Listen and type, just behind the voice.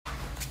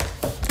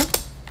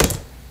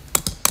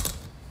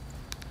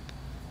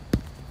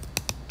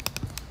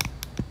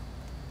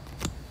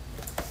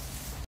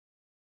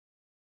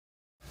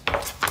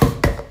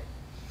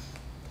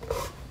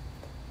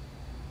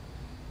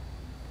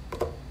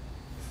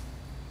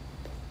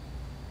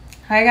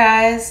Hi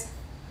guys.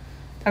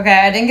 Okay,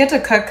 I didn't get to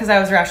cook because I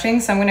was rushing,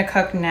 so I'm gonna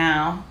cook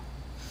now.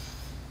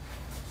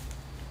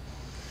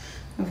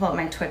 I'll pull up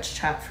my Twitch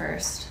chat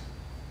first.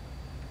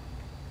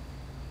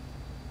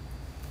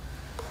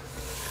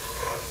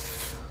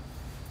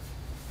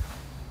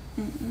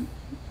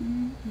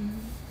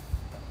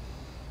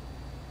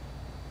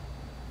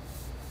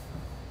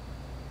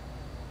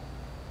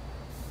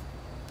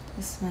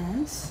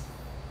 Dismiss.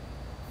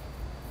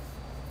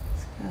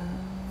 Let's go.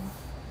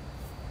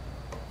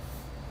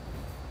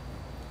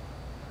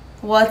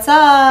 What's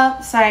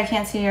up? Sorry, I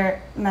can't see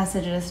your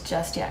messages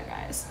just yet,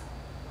 guys.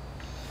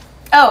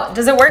 Oh,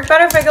 does it work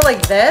better if I go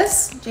like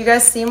this? Do you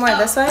guys see more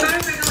this way? Better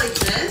if I go like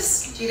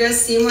this? Do you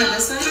guys see more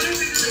this way? Better if I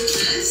go like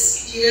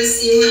this? Do you guys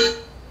see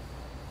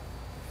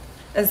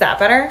more? Is that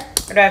better?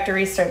 Or do I have to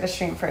restart the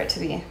stream for it to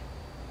be?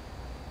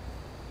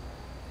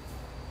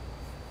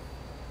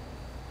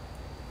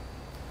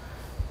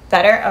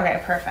 Better?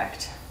 Okay,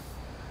 perfect.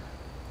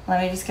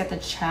 Let me just get the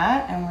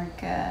chat and we're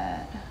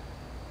good.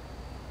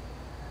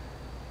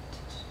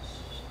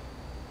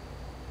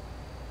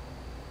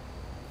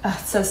 Oh,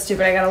 it's so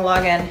stupid. I gotta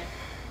log in.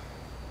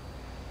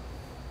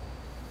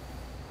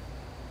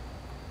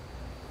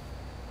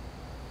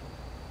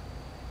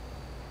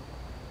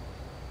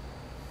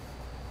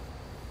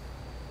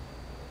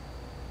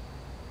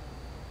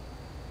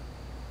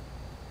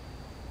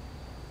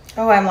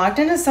 Oh, I'm logged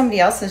into somebody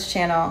else's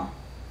channel.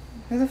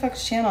 Who the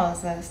fuck's channel is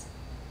this?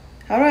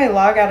 How do I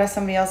log out of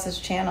somebody else's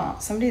channel?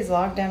 Somebody's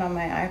logged in on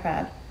my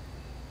iPad.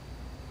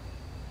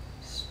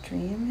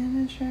 Stream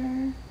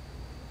manager?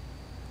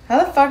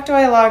 How the fuck do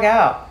I log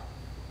out?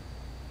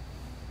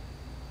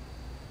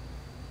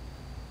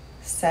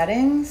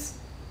 Settings?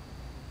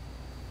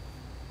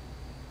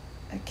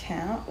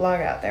 Account?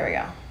 Log out. There we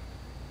go.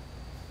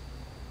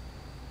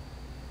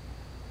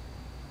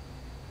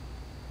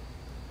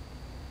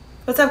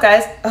 What's up,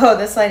 guys? Oh,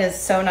 this light is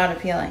so not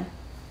appealing.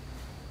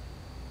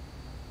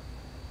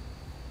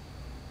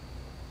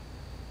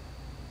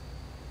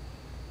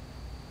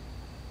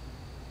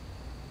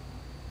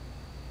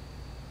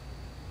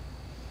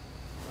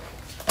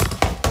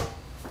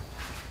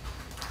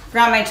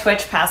 Forgot my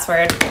Twitch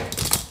password.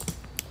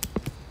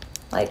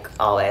 Like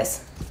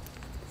always.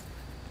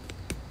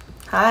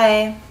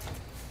 Hi.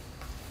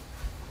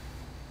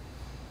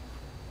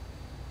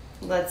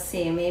 Let's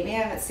see. Maybe I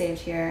have it saved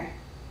here.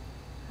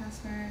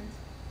 Passwords.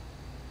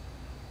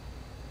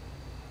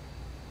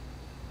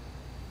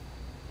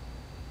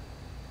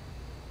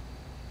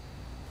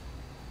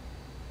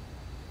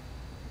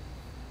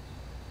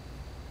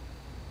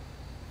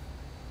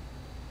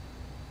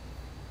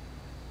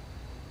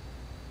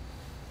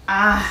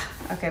 Ah,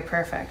 okay,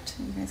 perfect.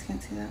 You guys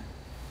can't see that.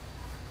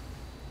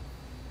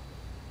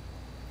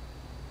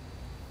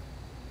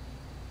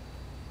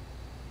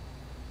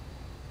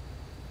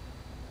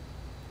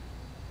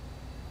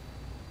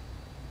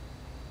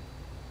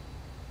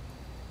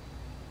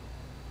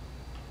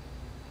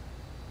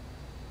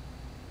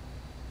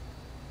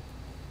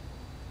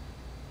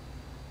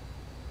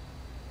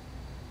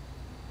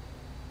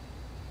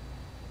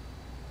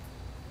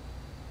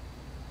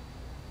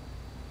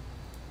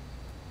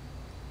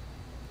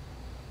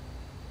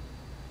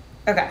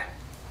 Okay.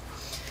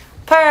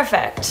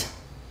 Perfect.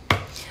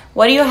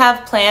 What do you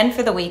have planned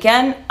for the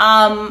weekend?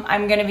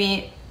 I'm going to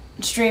be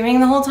streaming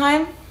the whole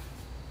time.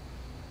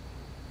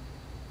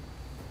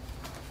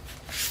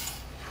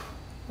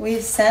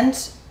 We've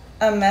sent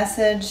a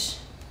message.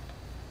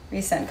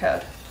 Resend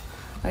code.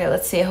 Okay,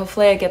 let's see.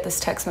 Hopefully I get this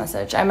text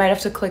message. I might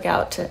have to click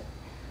out to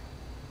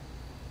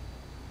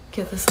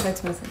get this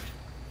text message.